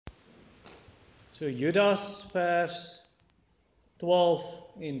So Judas vers 12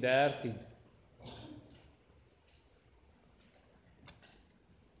 en 13.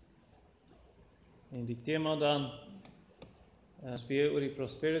 En die tema dan is weer oor die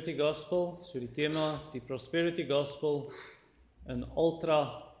Prosperity Gospel. So die tema, die Prosperity Gospel in Ultra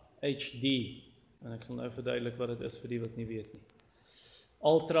HD. En ek sal nou verduidelik wat dit is vir die wat nie weet nie.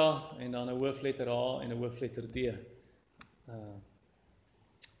 Ultra en dan 'n hoofletter H en 'n hoofletter D.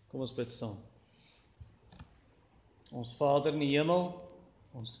 Kom ons bid saam. Ons Vader in die hemel,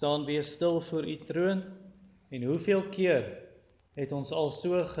 ons staan weer stil voor u troon en hoeveel keer het ons al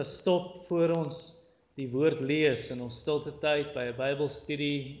so gestop voor ons die woord lees in ons stilte tyd by 'n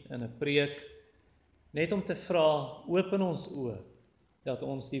Bybelstudie en 'n preek, net om te vra, open ons oë, dat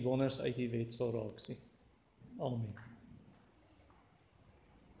ons die wonders uit die wet sal raak sien. Amen.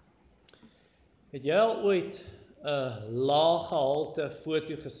 Het jy al ooit 'n lae gehalte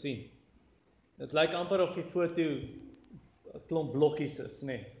foto gesien? Dit lyk amper of die foto 'n klomp blokkies is,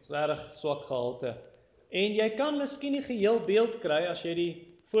 nee, is regtig swak gehalte. En jy kan miskien die geheel beeld kry as jy die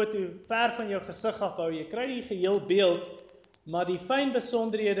foto ver van jou gesig afhou. Jy kry die geheel beeld, maar die fyn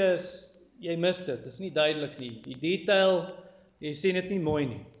besonderhede is, jy mis dit, is nie duidelik nie. Die detail, jy sien dit nie mooi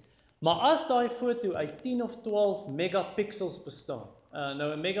nie. Maar as daai foto uit 10 of 12 megapixels bestaan,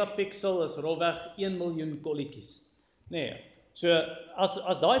 nou 'n megapixel is rofweg 1 miljoen kolletjies. Nee, so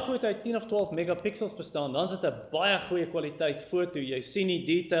as daai foto uit 10 of 12 megapixels bestaan, dan is dit 'n baie goeie kwaliteit foto. Jy sien die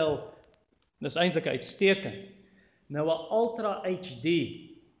detail, dis eintlik uitstekend. Nou 'n Ultra HD,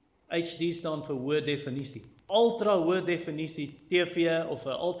 HD staan vir hoë definisie. Ultra hoë definisie TV of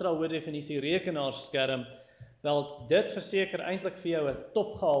 'n ultra hoë definisie rekenaarskerm, wel dit verseker eintlik vir jou 'n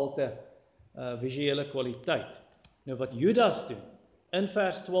topgehalte visuele kwaliteit. Nou wat Judas doen in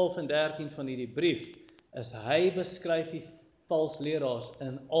vers 12 en 13 van hierdie brief, is hy beskryf die valsleraars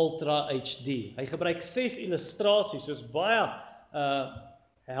in Ultra HD. Hy gebruik 6 illustrasies, soos baie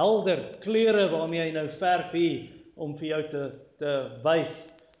helder kleure waarmee hy nou verf hier, om vir jou te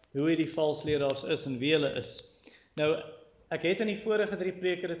wys hoe hierdie valsleraars is en wie hulle is. Nou, ek het in die vorige 3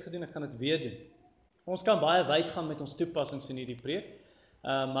 preke dit gedoen, ek gaan dit weer doen. Ons kan baie wyd gaan met ons toepassings in hierdie preek,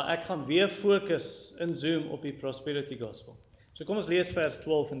 maar ek gaan weer fokus in Zoom op die Prosperity Gospel. So kom ons lees vers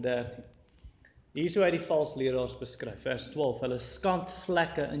 12 en 13. Hier is hoe hy die valsleraars beskryf. Vers 12, hulle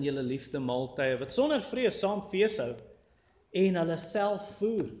skandvlekke in julle liefde maaltye, wat sonder vrees saam feeshou, en hulle self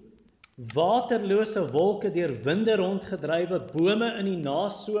voer. Waterlose wolke deur winde rondgedrywe, bome in die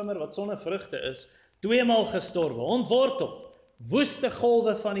nasomer wat sonder vrugte is, 2 maal gestorwe, ontwortel, woeste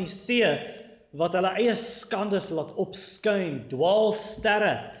golwe van die see, wat hulle eie skandes laat opskuin,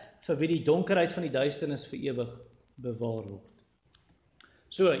 dwaalsterre, vir wie die donkerheid van die duisternis vir ewig bewaar word.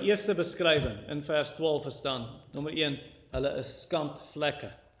 So, eerste beskrywing in vers 12 verstaan, nommer 1, hulle is skandvlekke.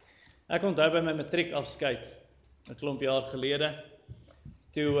 Ek onthou by my matriekafskeid, 'n klomp jaar gelede,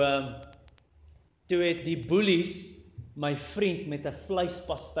 toe het die boelies my vriend met 'n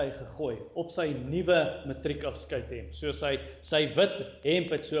vleispastei gegooi op sy nuwe matriekafskeidhemp. So sy wit hemp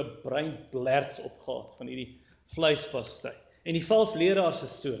het so 'n bruin blerts opgehad van hierdie vleispastei. En die valsleraars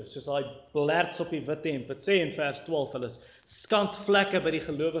is soos daai blerts op die wit hemp. Dit sê in vers 12, hulle is skandvlekke by die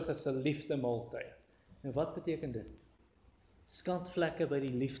gelowiges se liefdemaaltye. Nou wat beteken dit? Skandvlekke by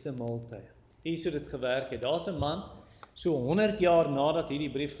die liefdemaaltye. Hier is hoe dit gewerk het. Daar's 'n man, so 100 jaar nadat hierdie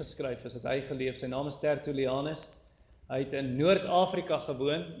brief geskryf is, het hy geleef. Sy naam is Tertullianus. Hy het in Noord-Afrika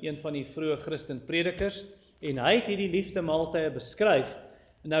gewoon, een van die vroeë Christen predikers, en hy het hierdie liefdemaaltye beskryf.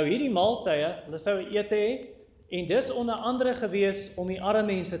 Nou hierdie maaltye, hulle sou 'n ete hê, en dis onder andere gewees om die arme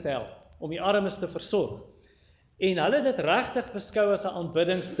mense te help, om die armes te versorg. En hulle het dit regtig beskou as 'n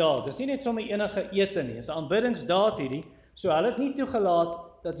aanbiddingsdaad. Dis nie net sommer enige ete nie, dis 'n aanbiddingsdaad hierdie. So hulle het nie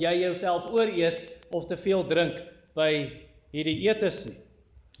toegelaat dat jy jouself ooreet of te veel drink by hierdie etes nie.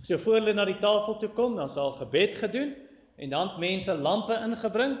 So voor hulle na die tafel toe kom, dan sal gebed gedoen, en dan het mense lampe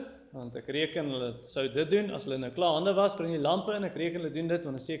ingebring, want ek reken hulle sou dit doen, as hulle nou klaar hande was, bring die lampe in, ek reken hulle doen dit,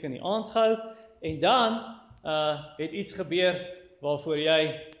 want dit is seker in die aand gehou, en dan het iets gebeur, waarvoor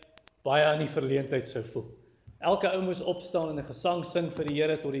jy baie aan die verleentheid sou voel. Elke ou moes opstaan en 'n gesang sing vir die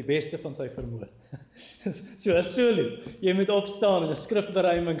Here tot die beste van sy vermoë. So 'n solo, jy moet opstaan en 'n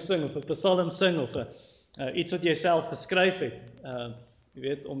skrifberuiming sing, of 'n psalm sing, of iets wat jy self geskryf het, jy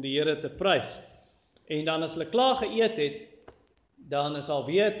weet, om die Here te prys. En dan as hulle klaar geëet het, dan is al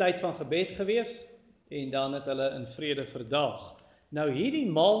weer 'n tyd van gebed gewees, en dan het hulle in vrede verdaag. Nou hierdie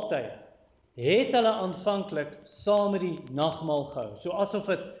maaltye het hulle aanvanklik saam met die nagmaal gehou, so asof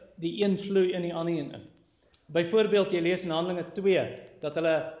dit die een vloei in die ander een in. Byvoorbeeld, jy lees in Handelinge 2,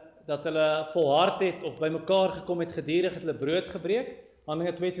 dat hulle volhard het, of by mekaar gekom het, gedurig het hulle brood gebreek.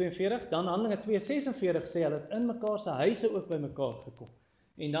 Handelinge 2:42, dan Handelinge 2:46 sê hulle het in mekaar se huise ook by mekaar gekom.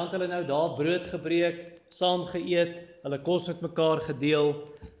 En dan het hulle nou daar brood gebreek, saam geëet, hulle kos met mekaar gedeel.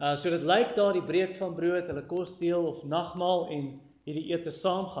 So dit lyk daar die breek van brood, hulle kos deel of nagmaal en hierdie ete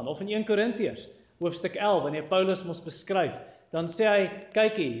saamgaan. Of in 1 Korintiërs, hoofstuk 11, wanneer Paulus ons beskryf, dan sê hy,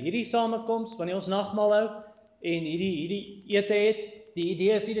 kyk hier, hierdie samekoms, wanneer ons nagmaal hou, en hierdie ete het, die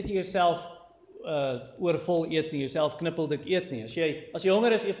idee is nie dat jy jouself oorvol eet nie, jouself knippeldik eet nie. As jy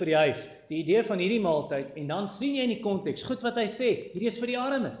honger is, eet by die huis. Die idee van hierdie maaltyd, en dan sien jy in die konteks, goed wat hy sê, hierdie is vir die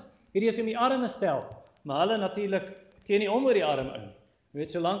armes, hierdie is om die armes te help, maar hulle natuurlik gee nie om oor die arme in. Jy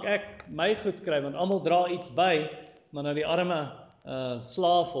weet, solank ek my goed kry, want almal dra iets by, maar nou die arme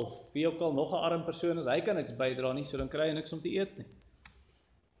slaaf of wie ook al nog 'n arm persoon is, hy kan niks bydra nie, so dan kry hy niks om te eet nie.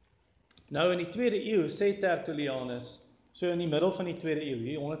 Nou in die 2de eeu sê Tertullianus, so in die middel van die 2de eeu,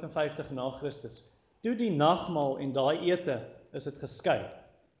 hier 150 na Christus, toe die nagmaal en daai ete is dit geskei.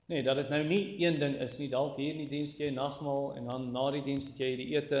 Nee, dat dit nou nie een ding is nie, dalk hier in die diens jy nagmaal en dan na die diens het jy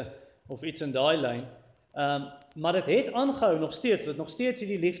die ete of iets in daai lyn. Maar dit het aangehou nog steeds, dit nog steeds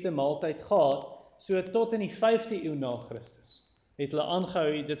hierdie liefde maaltyd gehad, so tot in die 5de eeu na Christus. Het hulle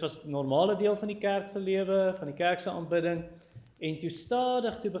aangehou, dit was 'n normale deel van die kerk se lewe, van die kerk se aanbidding, en toe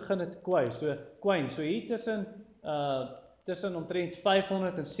stadig toe begin dit kwyn, so hier tussen omtrent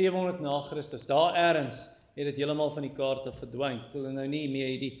 500 en 700 na Christus, daar ergens het dit heeltemal van die kaarte verdwyn, het hulle nou nie meer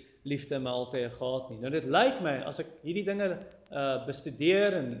hierdie liefde maaltye gehad nie. Nou dit lyk my, as ek hierdie dinge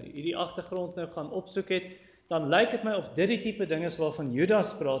bestudeer en hierdie agtergrond nou gaan opsoek het, dan lyk dit my of dit die tipe ding is waarvan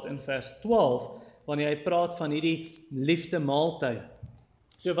Judas praat in vers 12, wanneer hy praat van hierdie liefde maaltye.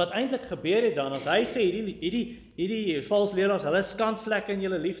 So wat eintlik gebeur het dan, as hy sê, hierdie valse leraars, hulle skandvlekke in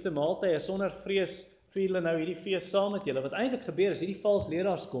julle liefde maaltye, sonder vrees vir julle nou hierdie fees saam met julle, wat eintlik gebeur is, hierdie valse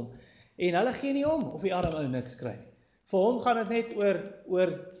leraars kom, en hulle gee nie om of die arme ou niks kry. Vir hom gaan dit net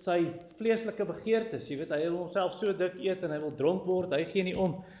oor sy vleeslike begeertes, jy weet, hy wil homself so dik eet, en hy wil dronk word, hy gee nie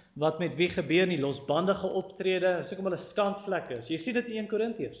om wat met wie gebeur nie, losbandige optrede, is ook om hulle skandvlekke is. Jy sien dit in 1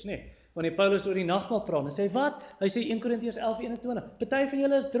 Korintiërs, nee, wanneer Paulus oor die nagmaal praat, dan sê hy wat? Hy sê 1 Korintiërs 11:21, party van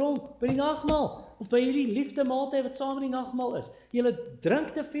julle is dronk by die nagmaal, of by hierdie liefde maaltyd wat saam met die nagmaal is. Julle drink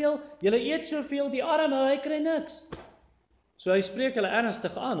te veel, julle eet soveel, die arme, hy kry niks. So hy spreek hulle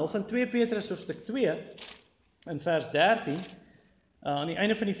ernstig aan, of in 2 Petrus hoofstuk 2, in vers 13, aan die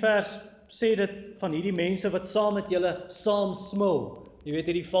einde van die vers, sê dit van hierdie mense wat saam met julle saam smil. Jy weet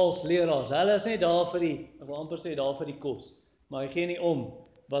hierdie valse leraars, hulle is net daar vir die, as hulle amper sê, daar vir die kos, maar hy gee nie om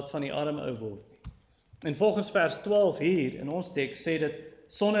wat van die arme ou word nie. En volgens vers 12 hier, in ons teks, sê dit,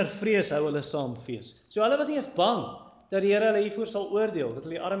 sonder vrees hou hulle saam fees. So hulle was nie eens bang, dat die Here hulle hiervoor sal oordeel, dat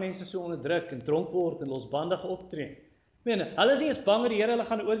hulle die arme mense so onderdruk, en dronk word, en losbandige optree. Hulle is nie eens bang dat die Here hulle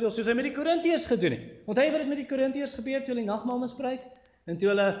gaan oordeel, soos hy met die Korintiërs gedoen het. Onthou wat het met die Korintiërs gebeur, toe hulle die nagmaal misbruik, en toe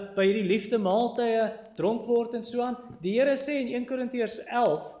hulle by hierdie liefde maaltye dronk word en so aan. Die Here sê in 1 Korintiërs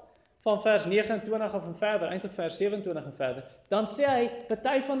 11, van vers 29 af en verder, eintlik vers 27 en verder, dan sê hy,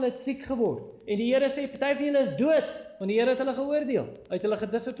 party van hulle het siek geword, en die Here sê, party van julle is dood, want die Here het hulle geoordeel, het hulle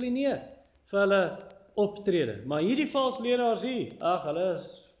gedissiplineer, vir hulle optrede. Maar hierdie valse leraars hier, hulle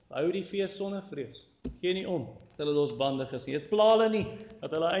hou die fees sonder vrees, gee nie om, dat hulle losbandig is, het pla hulle nie,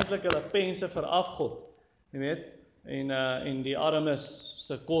 dat hulle eintlik hulle pense vir afgod, jy weet, en die armes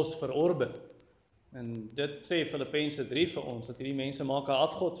se kos verorbit. En dit sê Filippense 3 vir ons, dat hierdie mense maak 'n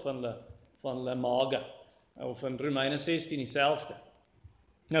afgod van hulle mage, of in Romeine 16 dieselfde.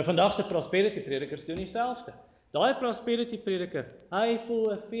 Nou vandag se prosperity predikers doen dieselfde. Daai prosperity prediker, hy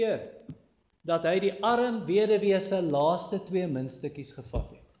voel 'n veer, dat hy die arm weduwee se laaste 2 muntstukkies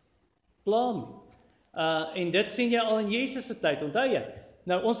gevat het. Plaam. En dit sien jy al in Jesus se tyd, onthou jy?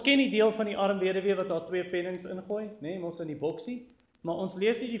 Nou ons ken die deel van die arm weduwee wat daar 2 pennings ingooi, nee, ons in die boksie. Maar ons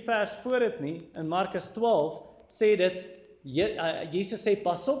lees nie die vers voor dit nie, in Markus 12 sê dit, Jesus sê,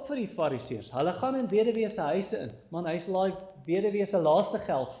 pas op vir die fariseërs, hulle gaan in weduwee se huise in, man, hy sal daai weduwee se laaste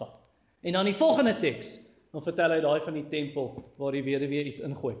geld vat. En dan die volgende teks, dan vertel hy daai van die tempel, waar die weduwee iets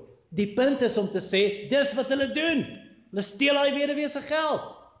ingooi. Die punt is om te sê, dis wat hulle doen, hulle steel daai weduwee se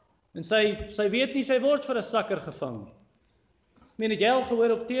geld, en sy weet nie, sy word vir 'n sakker gevang nie. Het jy al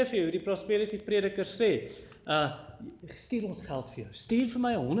gehoor op TV, hoe die prosperity prediker sê, stuur ons geld vir jou, stuur vir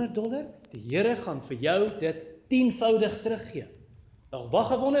my $100, die Here gaan vir jou dit 10voudig teruggee. Nou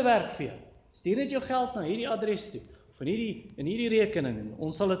wag 'n wonderwerk vir jou, stuur net jou geld na hierdie adres toe, of in hierdie rekening, en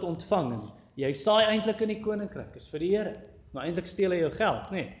ons sal dit ontvang, en jy saai eintlik in die koninkryk, is vir die Here, maar eintlik steel hy jou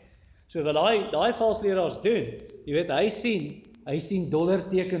geld, nee. So wat daai valse leraars doen, jy weet, hy sien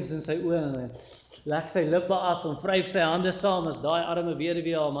dollartekens in sy oë, en hy lek sy lippe af, en vryf sy hande saam, as daai arme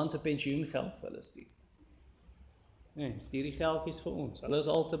weduwee haar man se pensioengeld vir hulle stuur. Nee, stuur die geldjies vir ons. Hulle is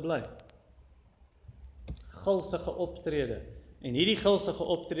al te bly. Gulsige optrede. En hierdie gulsige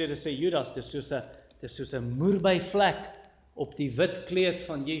optrede sê Judas, dis soos 'n moerbei-vlek op die wit kleed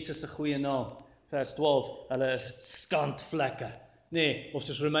van Jesus se goeie naam. Vers 12, hulle is skandvlekke. Nee, of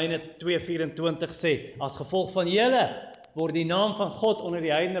soos Romeine 2:24 sê, as gevolg van julle word die naam van God onder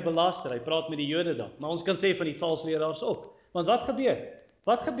die heidene belaster. Hy praat met die Jode dan, maar ons kan sê van die valsleraars ook. Want wat gebeur?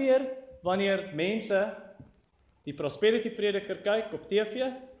 Wat gebeur wanneer mense die prosperity prediker kyk op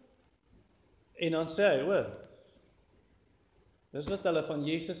TV en dan sê hy, hoor, dis wat hulle van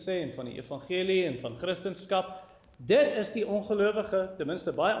Jesus sê en van die evangelie en van Christendom. Dit is die ongelowige, ten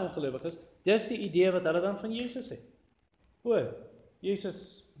minste baie ongelowiges, dis die idee wat hulle dan van Jesus het. Hoor,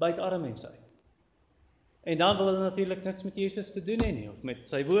 Jesus byt arme mense uit. En dan wil hulle natuurlik niks met Jesus te doen hê nie, of met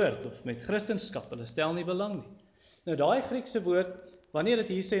sy woord, of met Christendom, hulle stel nie belang nie. Nou daai Griekse woord, wanneer dit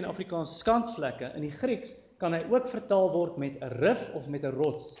hier sê in Afrikaans skandvlekke, in die Grieks kan hy ook vertaal word met 'n rif of met 'n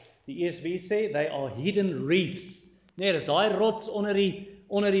rots. Die ESV sê, they are hidden reefs. Nee, dis daai rots onder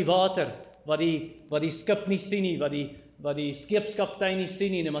die water, wat die skip nie sien nie, wat die skeepskaptein nie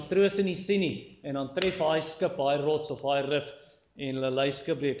sien nie, en die matrose nie sien nie, en dan tref daai skip, daai rots of daai rif, en hulle lei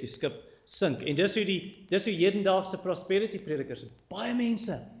skipbreek, die skip sink. En dis hoe hedendaagse prosperity predikers, baie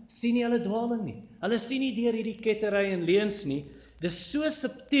mense sien nie hulle dwaling nie, hulle sien nie deur hierdie kettery en leuns nie, dis so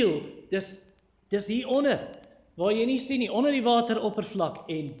subtiel, dis hier onder, waar jy nie sien nie, onder die wateroppervlak,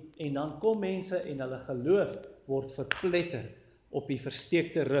 en dan kom mense en hulle geloof word verpletter op die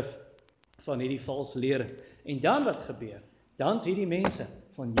versteekte rif van hierdie vals lering. En dan wat gebeur? Dan is hierdie mense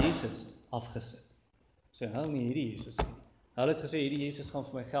van Jesus afgesit. Sê, hou nie hierdie Jesus nie. Hulle het gesê, hierdie Jesus gaan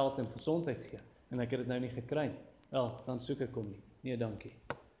vir my geld en gesondheid gee, en ek het dit nou nie gekry nie. Wel, dan soek ek hom nie. Nee, dankie.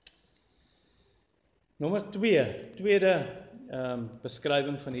 Nommer 2, tweede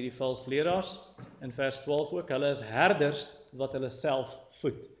beskrywing van hierdie vals leraars, in vers 12 ook, hulle is herders wat hulle self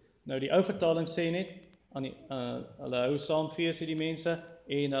voed. Nou die ou vertaling sê net, hulle hou saam fees hierdie mense,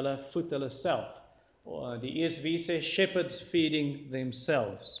 en hulle voed hulle self. Die ESV sê, shepherds feeding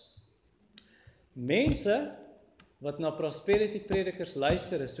themselves. Mense wat na prosperity predikers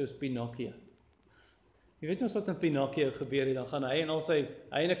luister is soos Pinocchio. Jy weet ons wat in Pinocchio gebeur het, dan gaan hy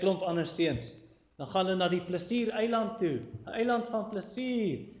en 'n klomp ander seuns, dan gaan hulle na die plesiereiland toe, 'n eiland van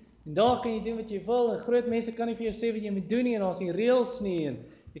plesier, en daar kan jy doen wat jy wil, en groot mense kan nie vir jou sê wat jy moet doen nie, en daar is nie reëls nie, en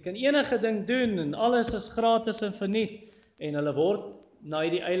jy kan enige ding doen, en alles is gratis en verniet, en hulle word na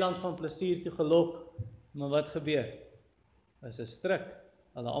die eiland van plesier toe gelok, maar wat gebeur? Is 'n stryk,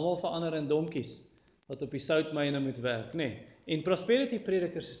 hulle almal verander in donkies, wat op die soutmyne moet werk, nee. En prosperity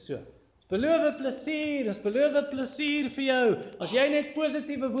predikers is so, beloof plesier, ons beloof plesier vir jou, as jy net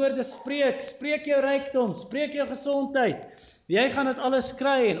positiewe woorde spreek jou rykdom, spreek jou gesondheid, jy gaan dit alles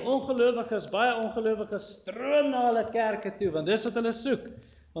kry, en baie ongelowiges stroom na hulle kerke toe, want dis wat hulle soek,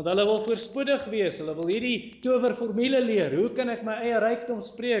 want hulle wil voorspoedig wees, hulle wil hierdie towerformule leer, hoe kan ek my eie rykdom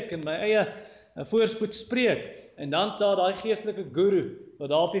spreek, en my eie voorspoed spreek, en dan staan daai geestelike guru, wat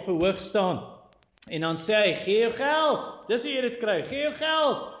daar op die verhoog staan, en dan sê hy, gee jou geld, dis hoe jy dit kry, gee jou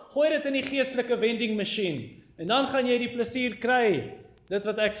geld, gooi dit in die geestelike vending machine, en dan gaan jy die plesier kry, dit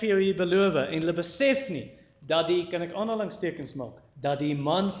wat ek vir jou hier beloof, en hulle besef nie, dat kan ek aanhalingstekens maak, dat die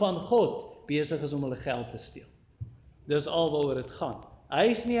man van God besig is om hulle geld te steel. Dis al waaroor dit gaan. Hy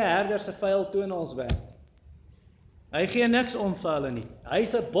is nie 'n herder se vuil toonaalswerk. Hy gee niks om vir hulle nie. Hy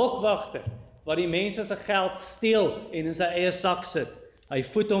is 'n bokwagter, wat die mense se geld steel, en in sy eie sak sit. Hy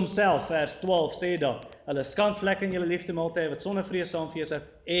voed homself, vers 12 sê daar, hulle skandvlekke in julle liefdemaaltye wat sonder vrees saamfees,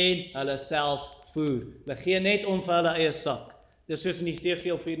 en hulle self voer. Hulle gee net om vir hulle eie sak. Dis soos in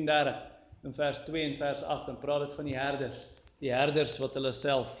Esegiel 34, in vers 2 en vers 8, en praat dit van die herders wat hulle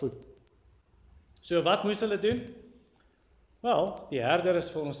self voed. So wat moes hulle doen? Wel, die herder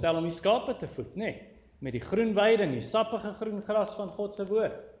is veronderstel om die skape te voed, nee, met die groen weiding, die sappige groen gras van God se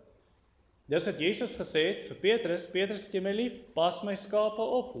woord. Dis wat Jesus gesê het vir Petrus, het jy my lief, pas my skape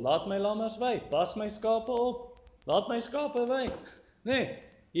op, laat my lammers wei, pas my skape op, laat my skape wei. Nee,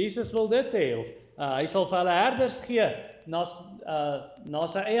 Jesus wil dit hê, of hy sal vir hulle herders gee, na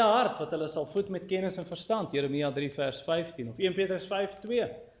sy eie hart, wat hulle sal voed met kennis en verstand, Jeremia 3 vers 15, of 1 Petrus 5:2,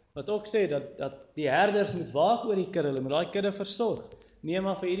 wat ook sê, dat die herders moet waak oor die kudde, hulle moet daai kudde versorg, nie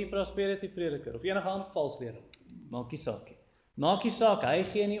maar vir hierdie prosperity prediker, of enige ander valsleraar, maak nie saak, hy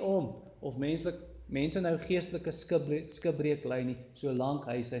gee nie om, of mense nou geestelike skibreek lei nie, solank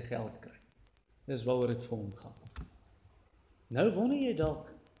hy sy geld kry. Dis waaroor dit vir hom gaan. Nou wonder jy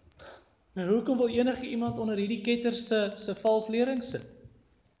dalk, nou hoekom wil enige iemand onder hierdie ketter se vals lering sit?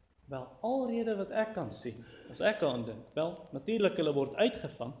 Wel, alrede wat ek kan sien, as ek aan dink, wel, natuurlik hulle word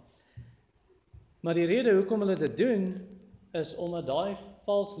uitgevang, Maar die rede hoekom hulle dit doen, is omdat daai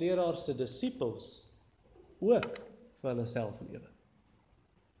valsleraar se disippels ook vir hulle self lewe.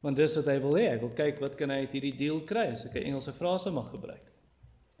 Want dis wat hy wil hê, hy wil kyk wat kan hy uit hierdie deal kry, as ek 'n Engelse frase mag gebruik.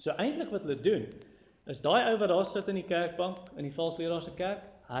 So eintlik wat hulle doen, is daai ou wat daar sit in die kerkbank, in die valsleraar se kerk,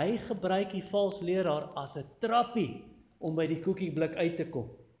 hy gebruik die valsleraar as 'n trappie om by die koekieblik uit te kom.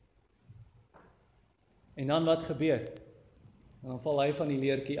 En dan wat gebeur? Dan val hy van die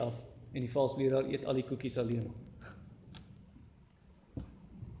leertjie af en die valsleraar eet al die koekies alleen op.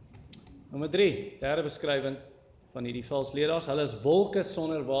 Nommer 3, derde beskrywing van hierdie valsleraars, hulle is wolke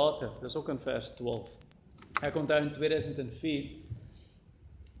sonder water. Dis ook in vers 12. Ek onthou in 2004,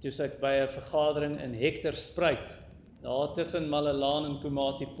 toe sit ek by 'n vergadering in Hekterspruit, daar tussen Malelaan en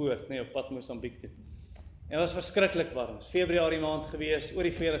Komati Poort, op pad Mosambiek toe. En dit was verskriklik warm. Dit was Februarie maand gewees, oor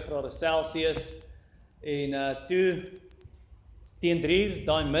die 40 grade Celsius. En toe teen 3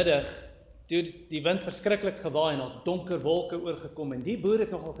 daai middag, toe die wind verskriklik gewaai en al donker wolke oorgekom. En die boer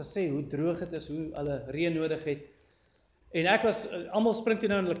het nogal gesê hoe droog dit is, hoe hulle reën nodig het. En ek was, almal spring toe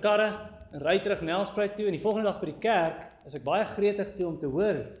nou in hulle karre en ry terug Nelspruit toe. En die volgende dag by die kerk is ek baie gretig toe om te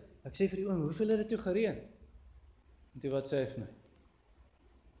hoor. Ek sê vir die oom, hoeveel het dit toe gereën? En toe wat sê hy vir my?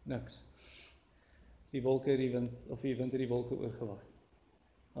 Niks. Die wolke het die wind, of die wind het die wolke oorgewaai.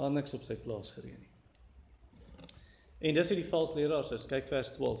 Niks op sy plaas gereën nie. En dis hoe die valsleraars is, kyk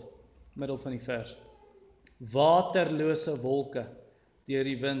vers 12, middel van die vers. Waterlose wolke, deur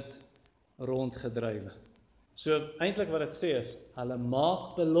die wind rondgedrywe. So eintlik wat dit sê is, hulle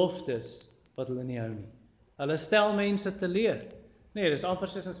maak beloftes wat hulle nie hou nie. Hulle stel mense teleur. Nee, dis amper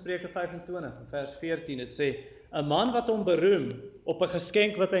soos in Spreuke 25, vers 14, dit sê, 'n man wat hom beroem op 'n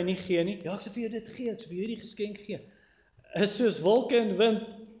geskenk wat hy nie gee nie, ja, ek sal vir jou dit gee, ek sal vir jou hierdie geskenk gee, is soos wolke en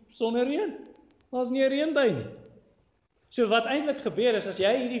wind sonder reën. Daar's nie 'n reën by nie. So wat eintlik gebeur is, as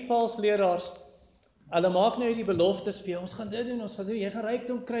jy hierdie valsleraars, hulle maak nou hierdie beloftes vir jou, ons gaan dit doen, jy gaan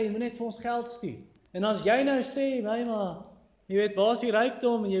rykdom kry, jy moet net vir ons geld stuur. En as jy nou sê, maar, jy weet, waar is die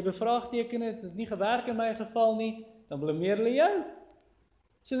rykdom, en jy bevraagteken het, het nie gewerk in my geval nie, dan blameer hulle jou.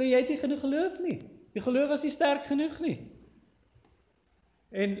 So jy het nie genoeg geloof nie. Die geloof was nie sterk genoeg nie.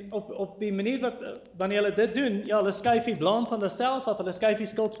 En op die manier wanneer hulle dit doen, ja, hulle skuif die blame van hulle self af, hulle skuif die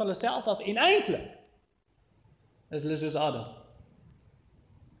skuld van hulle self af, en eintlik is hulle soos Adam.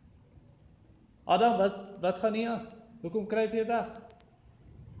 Adam, wat gaan nie aan? Hoekom kruip jy weg?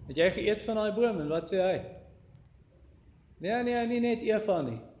 Het jy geëet van daai boom, en wat sê hy? Nee, nie net Eva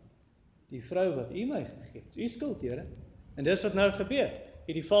nie. Die vrou wat u my gegee het, is u skuld, Here. En dis wat nou gebeur.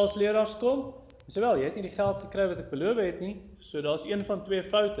 Hierdie valsleraars kom, en sê wel, jy het nie die geld gekry wat ek beloof het nie, so daar's een van twee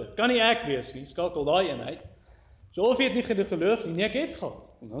foute. Kan nie ek wees nie, skakel daai een uit. So of jy het nie genoeg geloof nie, nee, ek het gehad.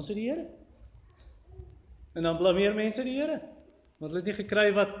 En dan sê die Here. En dan blameer mense die Here, want hulle het nie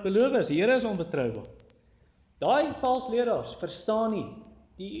gekry wat beloof is. Die Here is onbetroubaar. Daai valsleraars verstaan nie,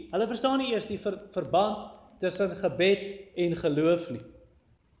 hulle verstaan nie eers die verband tussen gebed en geloof nie.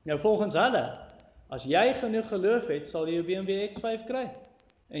 Nou volgens hulle, as jy genoeg geloof het, sal jy jou BMW X5 kry.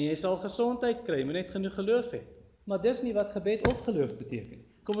 En jy sal gesondheid kry, jy moet net genoeg geloof hê. Maar dis nie wat gebed of geloof beteken.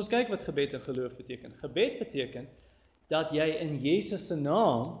 Kom ons kyk wat gebed en geloof beteken. Gebed beteken dat jy in Jesus se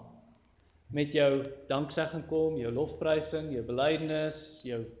naam met jou danksegging kom, jou lofprysing, jou belydenis,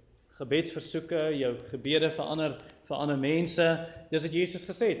 jou gebedsversoeke, jou gebede vir ander mense. Dis wat Jesus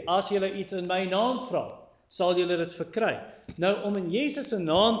gesê het, as julle iets in my naam vra, sal julle dit verkry. Nou, om in Jesus se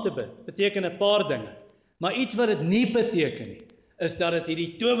naam te bid, beteken 'n paar dinge. Maar iets wat dit nie beteken nie, is dat dit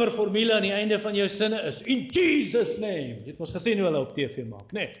hierdie towerformule aan die einde van jou sinne is. In Jesus name. Jy het ons gesien hoe hulle op TV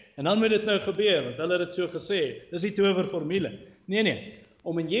maak, nee. En dan moet dit nou gebeur, want hulle het dit so gesê. Dis die towerformule. Nee.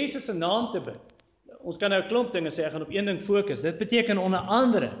 Om in Jesus se naam te bid. Ons kan nou 'n klomp dinge sê, ek gaan op een ding fokus. Dit beteken onder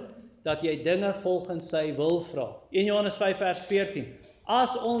andere dat jy dinge volgens sy wil vra. 1 Johannes 5 vers 14.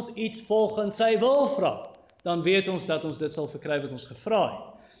 As ons iets volgens sy wil vra, dan weet ons dat ons dit sal verkry wat ons gevra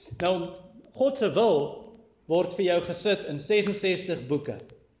het. Nou, God se wil word vir jou gesit in 66 boeke.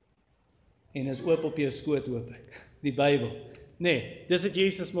 En is oop op jou skoot, hoop ek. Die Bybel. Nee, dis wat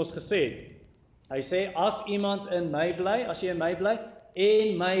Jesus mos gesê het. Hy sê, as iemand in my bly, as jy in my bly,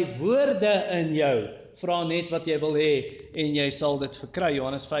 en my woorde in jou, vra net wat jy wil hê, en jy sal dit verkry,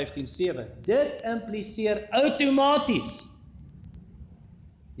 Johannes 15:7. Dit impliseer outomaties.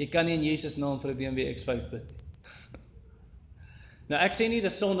 Jy kan nie in Jesus naam vir 'n BMW X5 bid. Nou ek sê nie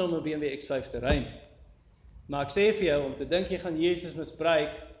dis sonde om 'n BMW X5 te ry nie. Maar ek sê vir jou, om te dink jy gaan Jesus misbruik,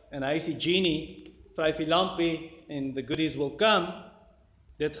 en hy is die genie, vryf die lampie, en the goodies will come,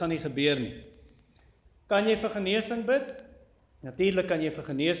 dit gaan nie gebeur nie. Kan jy vir genesing bid? Natuurlik kan jy vir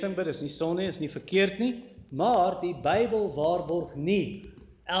genesing bid, is nie sonde, is nie verkeerd nie, maar die Bybel waarborg nie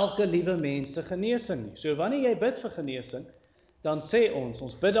elke liewe mens se genesing nie. So wanneer jy bid vir genesing, dan sê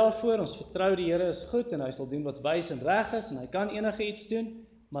ons bid daarvoor, ons vertrou die Here is goed en hy sal doen wat wys en reg is en hy kan enige iets doen,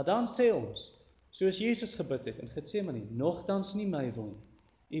 maar dan sê ons, soos Jesus gebid het in Getsemane, nogtans nie my wil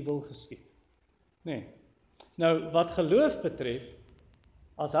nie, u wil geskied. Nee. Nou, wat geloof betref,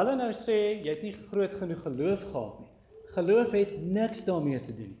 as hulle nou sê, jy het nie groot genoeg geloof gehad nie, geloof het niks daarmee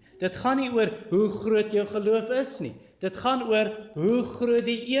te doen nie. Dit gaan nie oor hoe groot jou geloof is nie, dit gaan oor hoe groot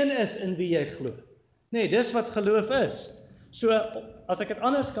die een is in wie jy glo. Nee, dis wat geloof is. So, as ek dit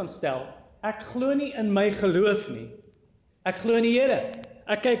anders kan stel, ek glo nie in my geloof nie, ek glo in die Here.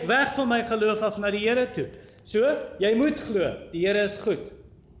 Ek kyk weg van my geloof af na die Here toe. So, jy moet glo, die Here is goed,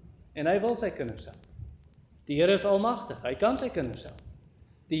 en hy wil sy kinders help. Die Here is almagtig, hy kan sy kinders help.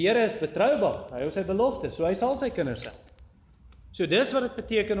 Die Here is betroubaar, hy hou sy beloftes, so hy sal sy kinders help. So dis wat dit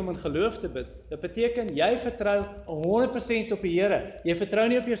beteken om in geloof te bid. Dit beteken, jy vertrou 100% op die Here. Jy vertrou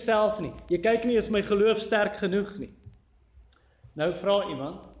nie op jouself nie. Jy kyk nie, is my geloof sterk genoeg nie. Nou vra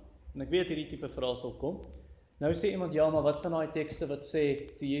iemand, en ek weet hierdie tipe vrae sal kom, nou sê iemand, ja, maar wat van daai tekste wat sê,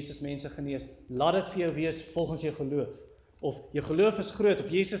 toe Jesus mense genees, laat dit vir jou wees volgens jou geloof. Of jou geloof is groot,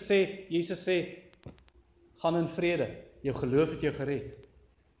 of Jesus sê, gaan in vrede, jou geloof het jou gered.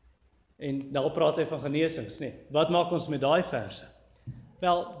 En nou praat hy van genesings, nee. Wat maak ons met daai verse?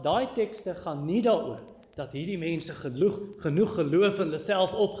 Wel, daai tekste gaan nie daaroor dat hierdie mense genoeg geloof in hulle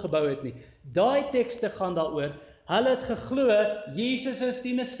self opgebou het nie. Daai tekste gaan daaroor, hulle het geglo, Jesus is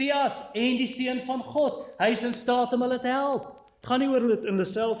die Messias en die Seun van God. Hy is in staat om hulle te help. Het gaan nie oor hulle in hulle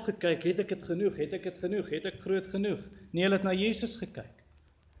self gekyk, het ek dit genoeg, het ek groot genoeg. Nee, hulle het na Jesus gekyk.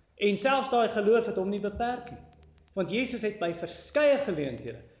 En selfs daai geloof het hom nie beperk nie. Want Jesus het by verskeie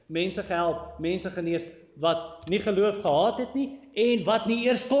geleenthede mense gehelp, mense genees, wat nie geloof gehad het nie, en wat nie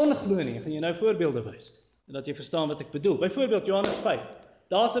eers kon glo nie. Ek gaan jy nou voorbeelde wys, dat jy verstaan wat ek bedoel. Byvoorbeeld Johannes 5,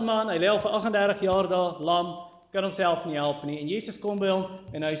 daar's 'n man, hy lê al vir 38 jaar daar, lam, kan homself nie help nie, en Jesus kom by hom,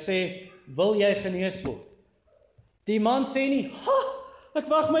 en hy sê, wil jy genees word? Die man sê nie,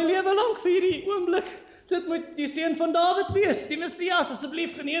 ek wag my lewe lank vir hierdie oomblik, dit moet die seun van Dawid wees, die Messias,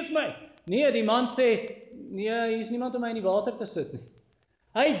 asseblief genees my. Nee, die man sê, nee, hier is niemand om my in die water te sit nie.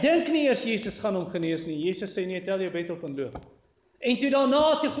 Hy dink nie eers Jesus gaan hom genees nie. Jesus sê nee, tel jou bed op en loop. En toe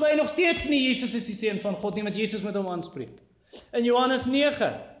daarna, toe glo hy nog steeds nie Jesus is die Seun van God nie, want Jesus moet hom aanspreek. In Johannes 9,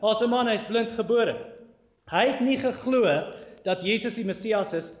 daar's 'n man, hy's blind gebore. Hy het nie geglo dat Jesus die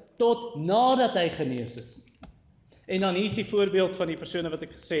Messias is tot nadat hy genees is. En dan hier is die voorbeeld van die persone wat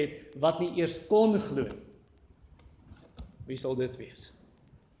ek gesê het, wat nie eers kon glo. Wie sal dit wees?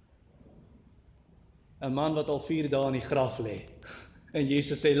 'n man wat al 4 dae in die graf lê. En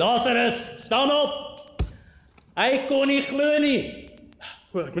Jesus sê, Lazarus, staan op! Hy kon nie glo nie.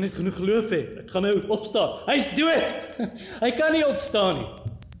 Goeie, ek moet net genoeg geloof hê, ek gaan nou opstaan. Hy's dood! Hy kan nie opstaan nie.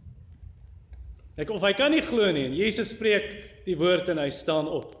 Of hy kan nie glo nie, en Jesus spreek die woord en hy staan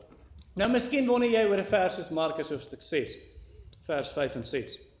op. Nou, miskien wonder jy oor 'n vers soos Markus hoofstuk 6, vers 5 en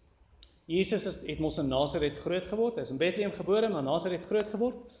 6. Jesus het mos in Nasaret groot geword, hy is in Bethlehem gebore, maar Nasaret groot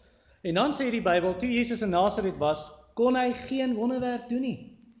geword. En dan sê die Bybel, toe Jesus in Nasaret was, kon hy geen wonderwerk doen nie.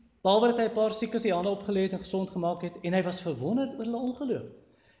 Behalwe dat hy 'n paar siekes die hande opgelê het en gesond gemaak het, en hy was verwonderd oor hulle ongeloof.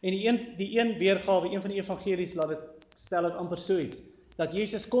 En die een weergawe, een van die evangelies, laat dit stel dit amper so iets, dat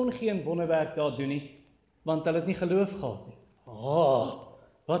Jesus kon geen wonderwerk daar doen nie, want hulle het nie geloof gehad nie.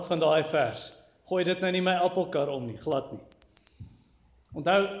 Wat van daai vers? Gooi dit nou nie my appelkar om nie, glad nie.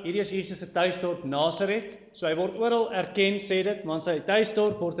 Onthou, hierdie is Jesus se tuisdorp Nasaret, so hy word oral erken, sê dit, maar sy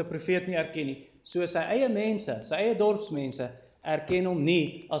tuisdorp word 'n profeet nie erken nie. So sy eie mense, sy eie dorpsmense, erken hom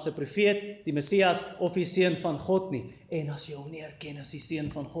nie as 'n profeet, die Messias of die Seun van God nie. En as jy hom nie erken as die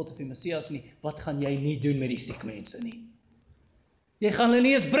Seun van God of die Messias nie, wat gaan jy nie doen met die siek mense nie? Jy gaan hulle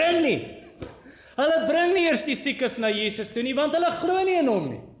nie eens bring nie. Hulle bring nie eers die siekes na Jesus toe nie, want hulle glo nie in hom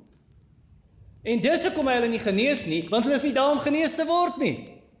nie. En dis hoekom hy hulle nie genees nie, want hulle is nie daar om genees te word nie.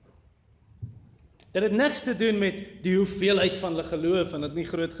 Dit het niks te doen met die hoeveelheid van hulle geloof, en het nie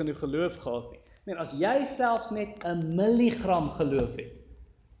groot genoeg geloof gehad nie. Men, as jy selfs net 'n milligram geloof het,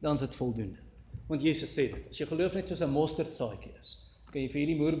 dan is dit voldoende. Want Jesus sê dit, as jy geloof net soos 'n mosterdsaadjie is, kan jy vir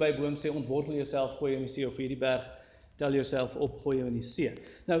hierdie moerbeiboom sê, ontwortel jouself, gooi jou in die see, of vir hierdie berg, tel jouself op, gooi jou in die see.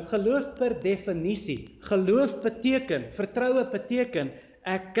 Nou, geloof per definisie, geloof beteken, vertroue beteken,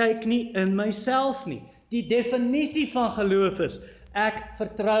 ek kyk nie in myself nie. Die definisie van geloof is, ek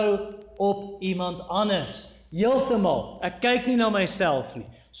vertrou op iemand anders. Heeltemal, ek kyk nie na myself nie.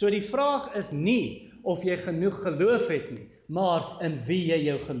 So die vraag is nie of jy genoeg geloof het nie, maar in wie jy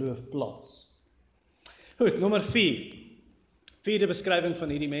jou geloof plaas. Goed, nommer 4. Vierde beskrywing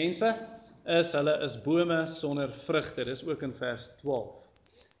van hierdie mense is, hulle is bome sonder vrugte. Dis ook in vers 12.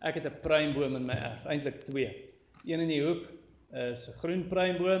 Ek het 'n pruimboom in my erf, eintlik 2. Een in die hoek is 'n groen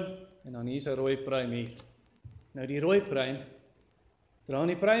pruimboom en dan hier's 'n rooi pruim hier. Nou die rooi pruim dra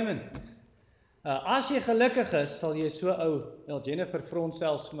nie pruime. As jy gelukkig is, sal jy so ou, Jennifer frons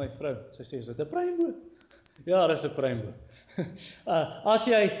selfs vir my vrou. Sy sê, is dit 'n pruimboom? Ja, dis 'n pruimboom.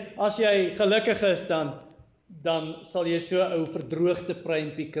 As jy gelukkig is, dan sal jy so ou verdroogde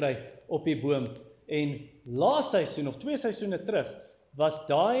pruimpie kry op die boom. En laas seisoen of 2 seisoene terug was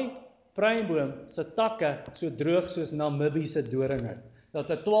daai pruimboom se takke so droog soos Namibiese doringhout. Dat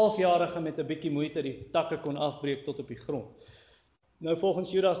 'n 12-jarige met 'n bietjie moeite die takke kon afbreek tot op die grond. Nou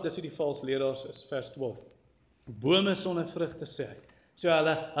volgens Judas, dis hoe die valse leraars is, vers 12. Bome sonder vrugte sê hy. So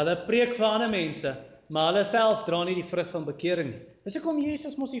hulle preek vir ander mense, maar hulle self dra nie die vrug van bekering nie. Dis hoekom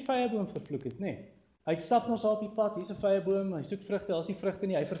Jesus mos die vyeboom vervloek het, nê? Hy stap mos daar op die pad, hier's 'n vyeboom, hy soek vrugte, daar's nie vrugte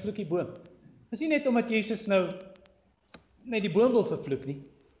nie, hy vervloek die boom. Dis nie net omdat Jesus nou net die boom wil vervloek nie.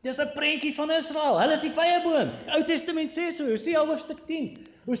 Dis 'n prentjie van Israel. Hulle is die vyeboom. Die Ou Testament sê so, Hosea hoofstuk 10,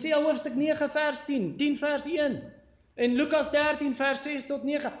 Hosea hoofstuk 9 vers 10, 10 vers 1. En Lukas 13 vers 6 tot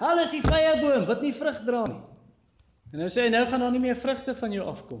 9. Hulle is die vyeboom wat nie vrug dra nie. En nou sê hy, nou gaan daar nie meer vrugte van jou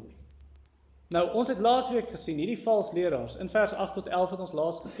afkom nie. Nou, ons het laasweek gesien, hierdie valse leraars, in vers 8 tot 11 het ons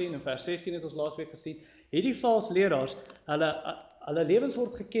laas gesien, in vers 16 het ons laasweek gesien, hierdie valse leraars, hulle lewens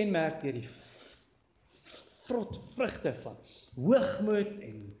word gekenmerk deur die vrot vrugte van hoogmoed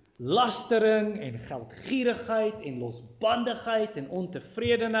en lastering en geldgierigheid en losbandigheid en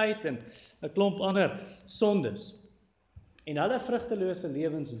ontevredenheid en 'n klomp ander sondes. En hulle vrugtelose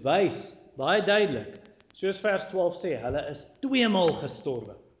lewens wys baie duidelik, soos vers 12 sê, hulle is 2 maal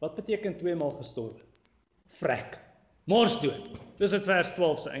gestorwe. Wat beteken 2 maal gestorwe? Vrek, morsdood. Dis wat vers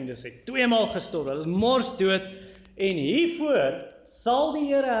 12 se einde sê, 2 maal gestorwe, hulle is morsdood en hiervoor sal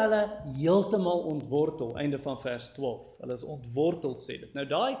die Here hulle heeltemal ontwortel, einde van vers 12. Hulle is ontwortel, sê dit. Nou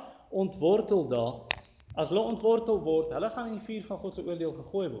daai ontwortel daar, as hulle ontwortel word, hulle gaan in die vuur van God se oordeel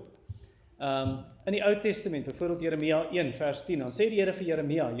gegooi word. In die Ou Testament, byvoorbeeld Jeremia 1 vers 10, dan sê die Here vir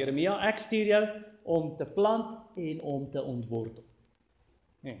Jeremia, ek stuur jou om te plant en om te ontwortel.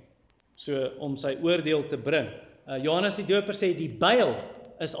 Nee, so om sy oordeel te bring. Johannes die Doper sê, die byl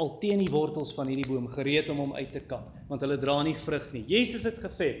is al teen die wortels van hierdie boom, gereed om hom uit te kap, want hulle dra nie vrug nie. Jesus het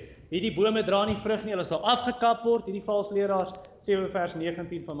gesê, hierdie bome dra nie vrug nie, hulle sal afgekap word, hierdie valse leraars, sê in vers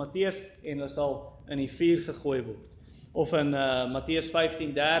 19 van Matteus, en hulle sal in die vuur gegooi word. Of in Matteus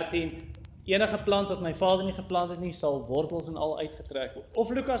 15:13, enige plant wat my Vader nie geplant het nie, sal wortels en al uitgetrek word. Of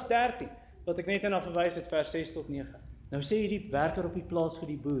Lukas 13, wat ek net na verwys het, vers 6 tot 9. Nou sê hierdie werker op die plaas vir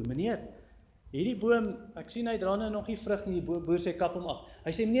die boer, meneer, hierdie boom, ek sien hy dra nou nog nie vrug nie, die boer sê kap hom af.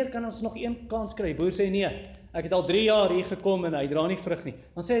 Hy sê, meneer, kan ons nog 1 kans kry? Boer sê, nee, ek het al 3 jaar hier gekom en hy dra nie vrug nie.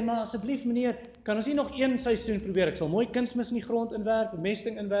 Dan sê hy, maar asseblief meneer, kan ons nie nog 1 seisoen probeer? Ek sal mooi kunsmis in die grond inwerk,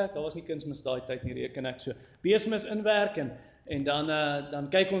 bemesting inwerk, daar was nie kunsmis daai tyd nie, reken ek so. Beesmis inwerk en dan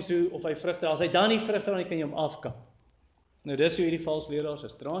kyk ons hoe of hy vrug dra. As hy dan nie vrug dra nie, kan jy hom afkap. Nou dis hoe hierdie valse leraars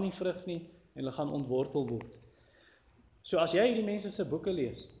is, dra nie vrug nie en hulle gaan ontwortel word. So as jy hierdie mense se boeke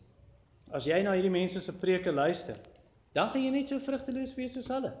lees, as jy na hierdie mense se preke luister, dan gaan jy net so vrugteloos wees soos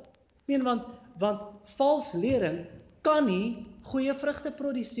hulle. Nee, want vals lering kan nie goeie vrugte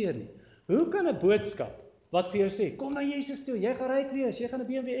produseer nie. Hoe kan 'n boodskap wat vir jou sê, kom na Jesus toe, jy gaan ryk wees, jy gaan 'n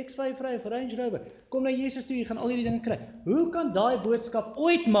BMW X5 ry of 'n Range Rover, kom na Jesus toe, jy gaan al hierdie dinge kry. Hoe kan daai boodskap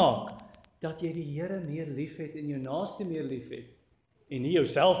ooit maak dat jy die Here meer liefhet en jou naaste meer liefhet en nie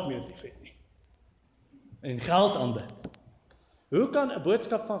jouself meer liefhet nie? En geld aanbid. Hoe kan 'n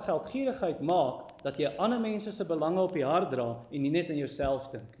boodskap van geldgierigheid maak dat jy ander mense se belange op die hart dra en nie net aan jouself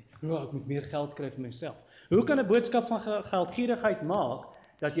dink nie? Ja, ek moet meer geld kry vir myself. Hoe kan 'n boodskap van geldgierigheid maak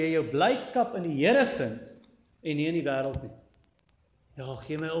dat jy jou blydskap in die Here vind en nie in die wêreld nie? Ja,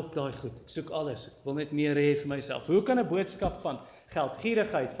 gee my op daai goed. Ek soek alles. Ek wil net meer hê vir myself. Hoe kan 'n boodskap van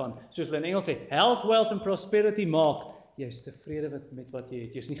geldgierigheid van, soos hulle in Engels sê, health, wealth and prosperity maak, jy's tevrede met wat jy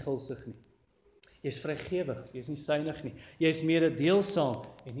het. Jy's nie gulsig nie. Jy's vrygewig, jy's nie suinig nie. Jy's mededeelsaam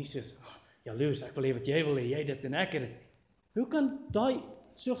en nie soos jaloers, ek wil hê wat jy wil hê, jy dit en ek het dit. Hoe kan daai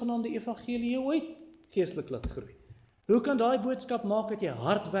sogenaamde evangelie jou ooit geestelik laat groei? Hoe kan daai boodskap maak dat jy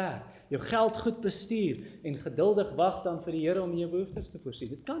hard werk, jou geld goed bestuur en geduldig wag dan vir die Here om jou behoeftes te voorsien?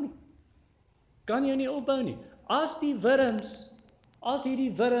 Dit kan nie. Kan jou nie opbou nie. As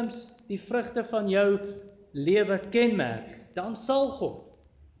hierdie wurms die vrugte van jou lewe kenmerk, dan sal God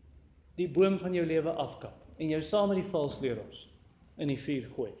die boom van jou lewe afkap en jou saam met die valse leraars in die vuur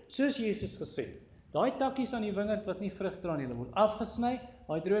gooi. Soos Jesus gesê het, daai takkies aan die wingerd wat nie vrug dra nie, hulle word afgesny,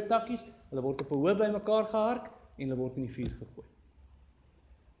 daai droë takkies, hulle word op 'n hoop bymekaar gehark en hulle word in die vuur gegooi.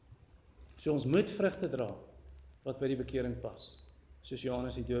 So ons moet vrugte dra wat by die bekering pas. soos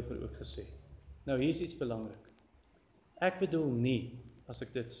Johannes die Doper ook gesê het. Nou hier is iets belangrik. Ek bedoel nie, as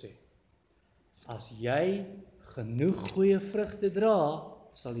ek dit sê, as jy genoeg goeie vrugte dra,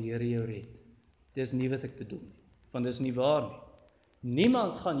 sal die Here jou red. Dis nie wat ek bedoel nie, want dis nie waar nie.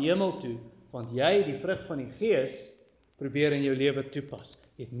 Niemand gaan hemel toe, want jy die vrug van die Gees probeer in jou lewe toepas.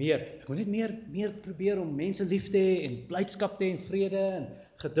 Ek moet net meer probeer om mense lief te hê, en blydskap te hê, en vrede, en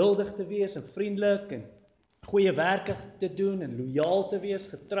geduldig te wees, en vriendelik, en goeie werke te doen, en loyaal te wees,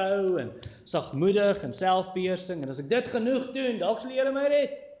 getrou, en sagmoedig, en selfbeheersing, en as ek dit genoeg doen, dalk sal die Here my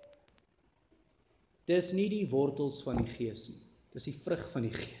red. Dis nie die wortels van die Gees nie, dis die vrug van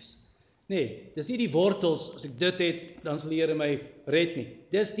die Gees. Nee, dis nie die wortels, as ek dit het, dan sal die Here my red nie.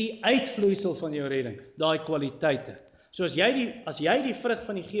 Dis die uitvloeisel van jou redding, daai kwaliteite. So as jy die vrug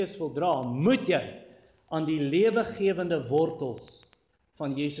van die Gees wil dra, moet jy aan die lewegewende wortels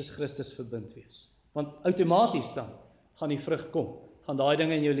van Jesus Christus verbind wees. Want outomaties dan gaan die vrug kom, gaan daai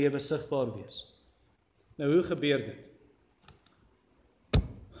dinge in jou lewe sigbaar wees. Nou hoe gebeur dit?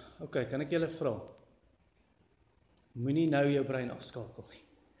 Ok, kan ek julle vra? Moenie nou jou brein afskakel nie.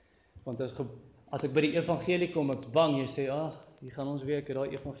 Want as ek by die evangelie kom, ek's bang, jy sê, hier gaan ons weer, ek het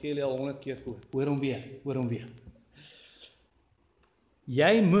daai evangelie al 100 keer gehoor. Hoor hom weer.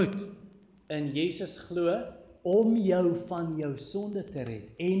 Jy moet in Jesus glo om jou van jou sonde te red,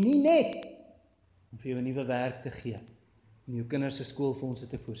 en nie net om vir jou 'n nuwe werk te gee, en jou kinders se skoolfondse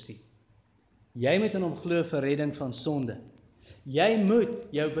te voorsien. Jy moet in hom glo vir redding van sonde. Jy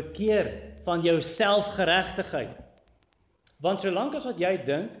moet jou bekeer van jou selfgeregtigheid. Want solank as wat jy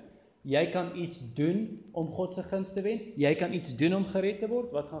dink, jy kan iets doen om God se guns te wen, jy kan iets doen om gered te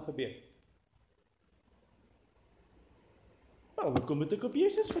word, wat gaan gebeur? Hoekom moet ek op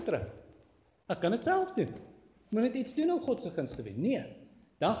Jesus vertrou? Ek kan dit self doen. Ek moet net iets doen om God se guns te wen. Nee,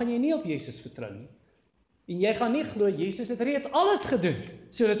 dan gaan jy nie op Jesus vertrou nie. En jy gaan nie glo, Jesus het reeds alles gedoen,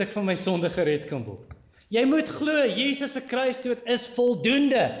 sodat ek van my sonde gered kan word. Jy moet glo, Jesus se kruisdood is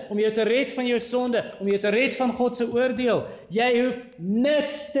voldoende om jou te red van jou sonde, om jou te red van God se oordeel. Jy hoef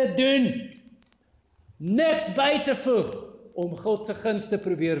niks te doen, niks by te voeg, om God se guns te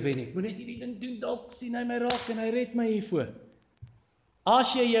probeer wen. Ek moet net hierdie ding doen, dalk sien hy my raak en hy red my hiervoor.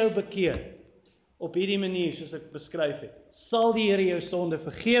 As jy jou bekeer, op hierdie manier soos ek beskryf het, sal die Here jou sonde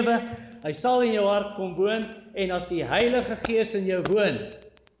vergewe, hy sal in jou hart kom woon, en as die Heilige Gees in jou woon,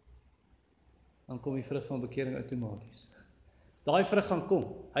 dan kom die vrug van bekering outomaties. Daai vrug gaan kom,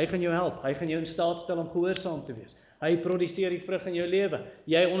 hy gaan jou help, hy gaan jou in staat stel om gehoorsaam te wees. Hy produseer die vrug in jou lewe,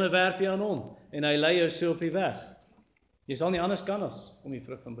 jy onderwerp jou aan hom, en hy lei jou so op die weg. Jy sal nie anders kan as om die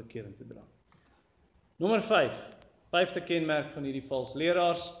vrug van bekering te dra. Nommer 5, 5de kenmerk van hierdie vals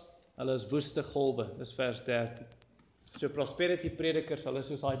leraars, hulle is woeste golwe, dis vers 13. So prosperity predikers, hulle is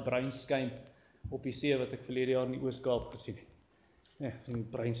soos daai bruinskyn op die see wat ek verlede jaar in die Oos-Kaap gesien het. Nee, die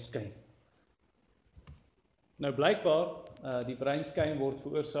bruinskyn. Nou blykbaar, die bruinskyn word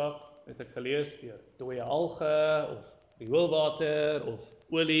veroorsaak, het ek gelees, deur dooie alge, of rioolwater, of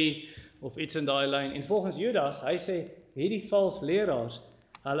olie, of iets in daai lyn. En volgens Judas, hy sê, hierdie vals leraars,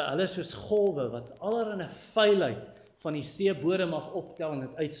 hulle is soos golwe, wat allerlei vuilheid van die seebodem af optel en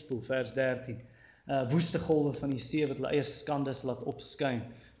dit uitspoel, vers 13. Woeste golwe van die see wat hulle eie skandes laat opskyn,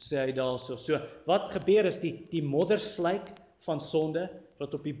 sê hy daarso. So, wat gebeur is die modderslyk van sonde,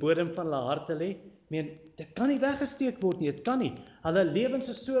 wat op die bodem van hulle harte lê, dit kan nie weggesteek word nie, dit kan nie. Hulle lewens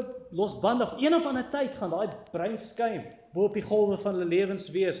is so losbandig, een of ander tyd gaan daai bruinskyn bo op die golwe van hulle lewens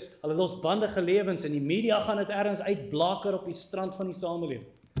wees, hulle losbandige lewens, en die media gaan dit ergens uitblaker op die strand van die samelewing,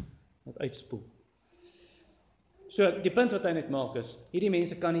 wat uitspoel. So, die punt wat hy net maak is, hierdie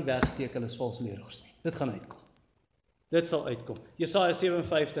mense kan nie wegsteek, hulle is valse leraars nie. Dit gaan uitkom. Dit sal uitkom. Jesaja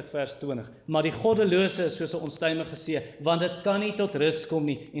 57 vers 20. Maar die goddelose is soos 'n onstuimige see, want dit kan nie tot rus kom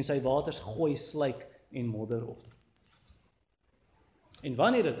nie, en sy waters gooi slyk en modder op. En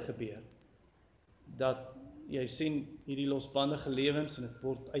wanneer dit gebeur, dat jy sien hierdie losbandige lewens, en dit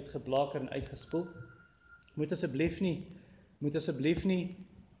word uitgeblaker en uitgespoel, moet asseblief nie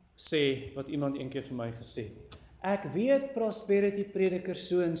sê wat iemand eendag vir my gesê het. Ek weet prosperity prediker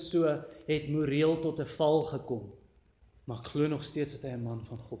so en so het moreel tot 'n val gekom, maar ek glo nog steeds dat hy 'n man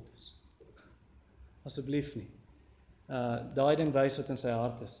van God is. Asseblief nie. Daai ding wys wat in sy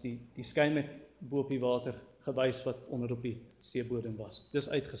hart is. Die skyn met bo op die water gewys wat onder op die seebodem was. Dis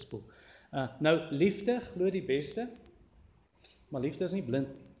uitgespoel. Nou, liefde glo die beste, maar liefde is nie blind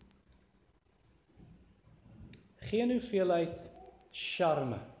nie. Geen hoeveelheid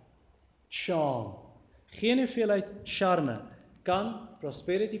charme, geen hoeveelheid charme kan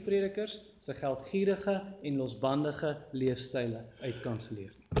prosperity predikers se geldgierige en losbandige leefstyle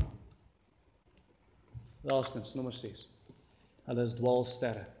uitkanselleer nie. Laastens, nommer 6. Hulle is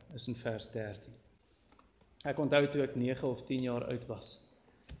dwaalsterre, is in vers 13. Ek onthou toe ek 9 of 10 jaar oud was,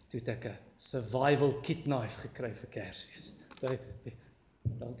 toe het ek 'n survival kit knife gekry vir Kersfees.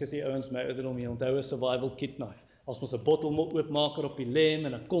 Dankie as die ouens my ouderdom hier onthou 'n survival kit knife. As ons 'n bottel oopmaker op die lem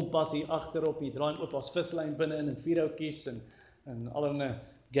en 'n kompas hier agterop, en jy draai hom oop, as vislyn binne-in en 4 houtjies en allerlei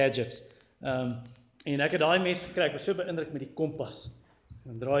gadgets. En ek het daai mes gekry, ek was so beïndruk met die kompas.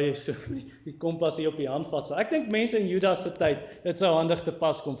 Dan draai jy so die kompas hier op die handvat. Ek dink mense in Judas se tyd, dit sou handig te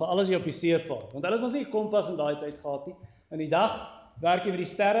pas kom, veral as jy op die see vaar. Want hulle het mos nie 'n kompas in daai tyd gehad nie. In die dag werk jy met die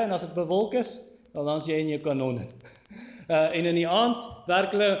sterre, en as dit bewolk is, dan is jy in jou kanonne. En in die aand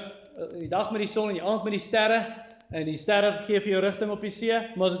werk hulle die dag met die son en die aand met die sterre, en die sterre gee vir jou rigting op die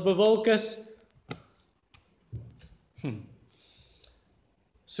see, maar as dit bewolk is,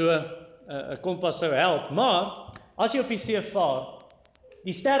 so 'n kompas sou help, maar as jy op die see vaar,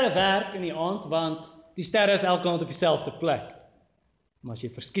 die sterre werk in die aand, want die sterre is elke aand op dieselfde plek. Maar as jy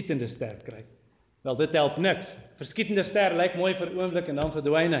verskietende ster kry, wel dit help niks. Verskietende ster lyk mooi vir 'n oomblik en dan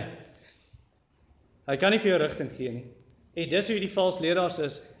verdwyn hy. Hy kan nie vir jou rigting gee nie. En dis hoe die valsleraars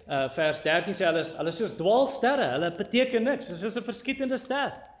is. Vers 13 sê hulle is soos dwaalsterre, hulle beteken niks. Dit is soos 'n verskietende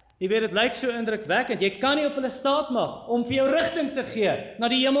ster. Jy weet, dit lyk so indrukwekkend. Jy kan nie op hulle staat maak om vir jou rigting te gee na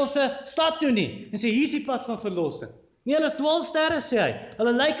die hemelse stad toe nie. En sê, hier is die pad van verlossing. Nee, hulle is dwaalsterre, sê hy.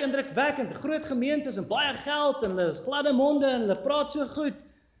 Hulle lyk indrukwekkend, groot gemeentes en baie geld, en hulle is gladde monde en hulle praat so goed.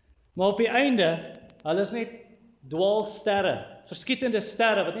 Maar op die einde, hulle is net dwaalsterre, verskietende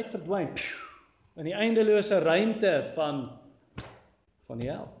sterre wat net verdwyn in die eindelose ruimte van die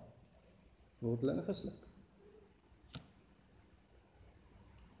hel. Word hulle ingesluk.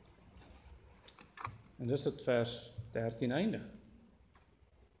 En dis het vers 13 eindig.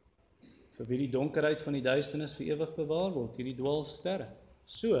 Vir wie die donkerheid van die duisternis vir ewig bewaar word, hierdie dwaalsterre.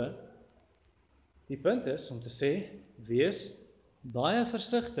 So, die punt is om te sê, wees baie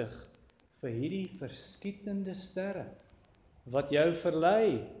versigtig vir hierdie verskietende sterre, wat jou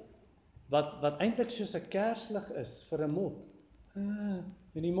verlei, wat eintlik soos 'n kerslig is vir 'n mot.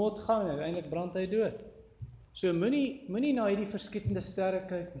 En die mot gaan, en eintlik brand hy dood. So moenie na hierdie verskietende sterre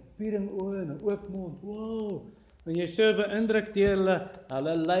kyk met piering oë en 'n oop mond. Wow, en jy so beïndruk deur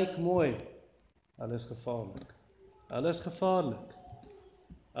hulle lyk mooi. Hulle is gevaarlik. Hulle is gevaarlik.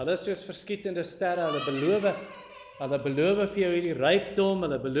 Hulle is soos verskietende sterre, hulle beloof vir jou hierdie rykdom,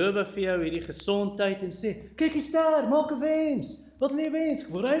 hulle beloof vir jou hierdie gesondheid en sê, kyk die ster, maak 'n wens. Wat wil jy wens? Ek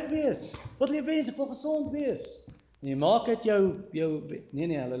wil ryk wees. Wat wil jy wens? Ek wil gesond wees. En jy maak dit jou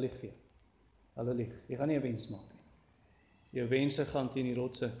nee, hulle lieg vir jou. Hulle lieg. Jy gaan nie 'n wens maak nie. Jou wense gaan teen die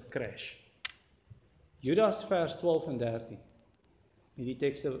rotse crash. Judas vers 12 en 13. Hierdie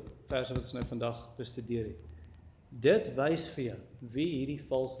tekste verse wat ons nou vandag bestudeer het. Dit wys vir jou wie hierdie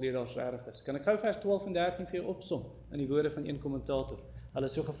valsleraars regtig is. Kan ek gou vers 12 en 13 vir jou opsom in die woorde van een kommentator? Hulle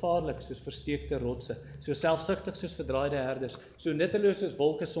is so gevaarlik soos versteekte rotse, so selfsugtig soos verdraaide herders, so nutteloos soos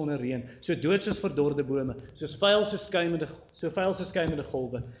wolke sonder reën, so dood soos verdorde bome, so vuil soos skuimende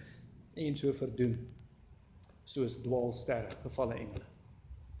golwe, en so verdoem soos dwaalsterre, gevalle engele.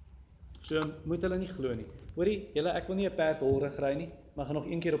 So moet hulle nie glo nie. Hoorie, ek wil nie 'n perd holrig ry nie, maar gaan nog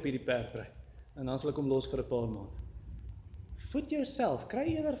een keer op hierdie perd ry. En dan sal ek hom los vir 'n paar maande. Voed jouself,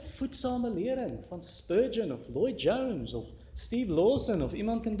 kry eerder voedsame lering van Spurgeon of Lloyd Jones of Steve Lawson of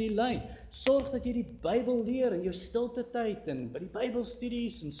iemand in die lyn. Sorg dat jy die Bybel leer in jou stilte tyd en by die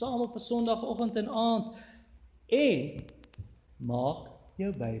Bybelstudies en saam op 'n Sondagoggend en aand. En maak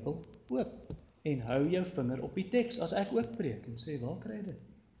jou Bybel oop en hou jou vinger op die teks as ek ook preek en sê, waar kry jy dit?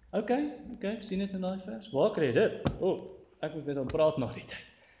 Okay, ek sien dit in daai vers. Waar kry jy dit? Ek moet met hom praat na die tyd.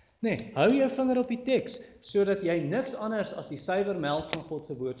 Nee, hou jou vinger op die teks, sodat jy niks anders as die suiwer melk van God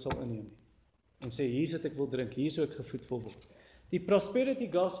se woord sal inneem nie. En sê, hier is wat ek wil drink, hier is hoe ek gevoed wil word. Die prosperity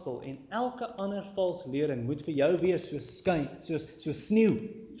gospel en elke ander vals lering moet vir jou wees soos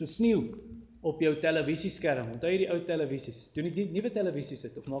sneeu op jou televisieskerm. Onthou jy die ou televisies? Doen die nuwe televisies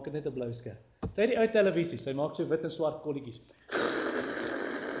sit, of maak dit net 'n blou skerm? Onthou die ou televisies, hy maak so wit en swart kolletjies.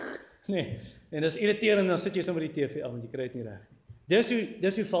 Nee, en dis irriterend, dan sit jy sommer die TV af, want jy kry dit nie reg nie.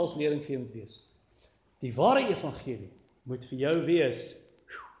 Dis hoe vals lering vir jou moet wees. Die ware evangelie moet vir jou wees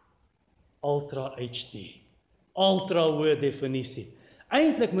ultra HD, ultra hoë definisie.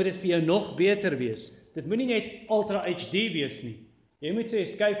 Eintlik moet dit vir jou nog beter wees. Dit moenie net ultra HD wees nie. Jy moet sê,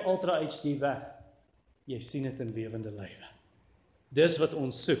 skuif ultra HD weg. Jy sien dit in lewende lywe. Dis wat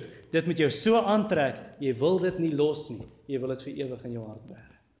ons soek. Dit moet jou so aantrek, jy wil dit nie los nie. Jy wil dit vir ewig in jou hart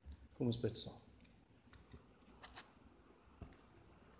bære. Kom ons bid saam.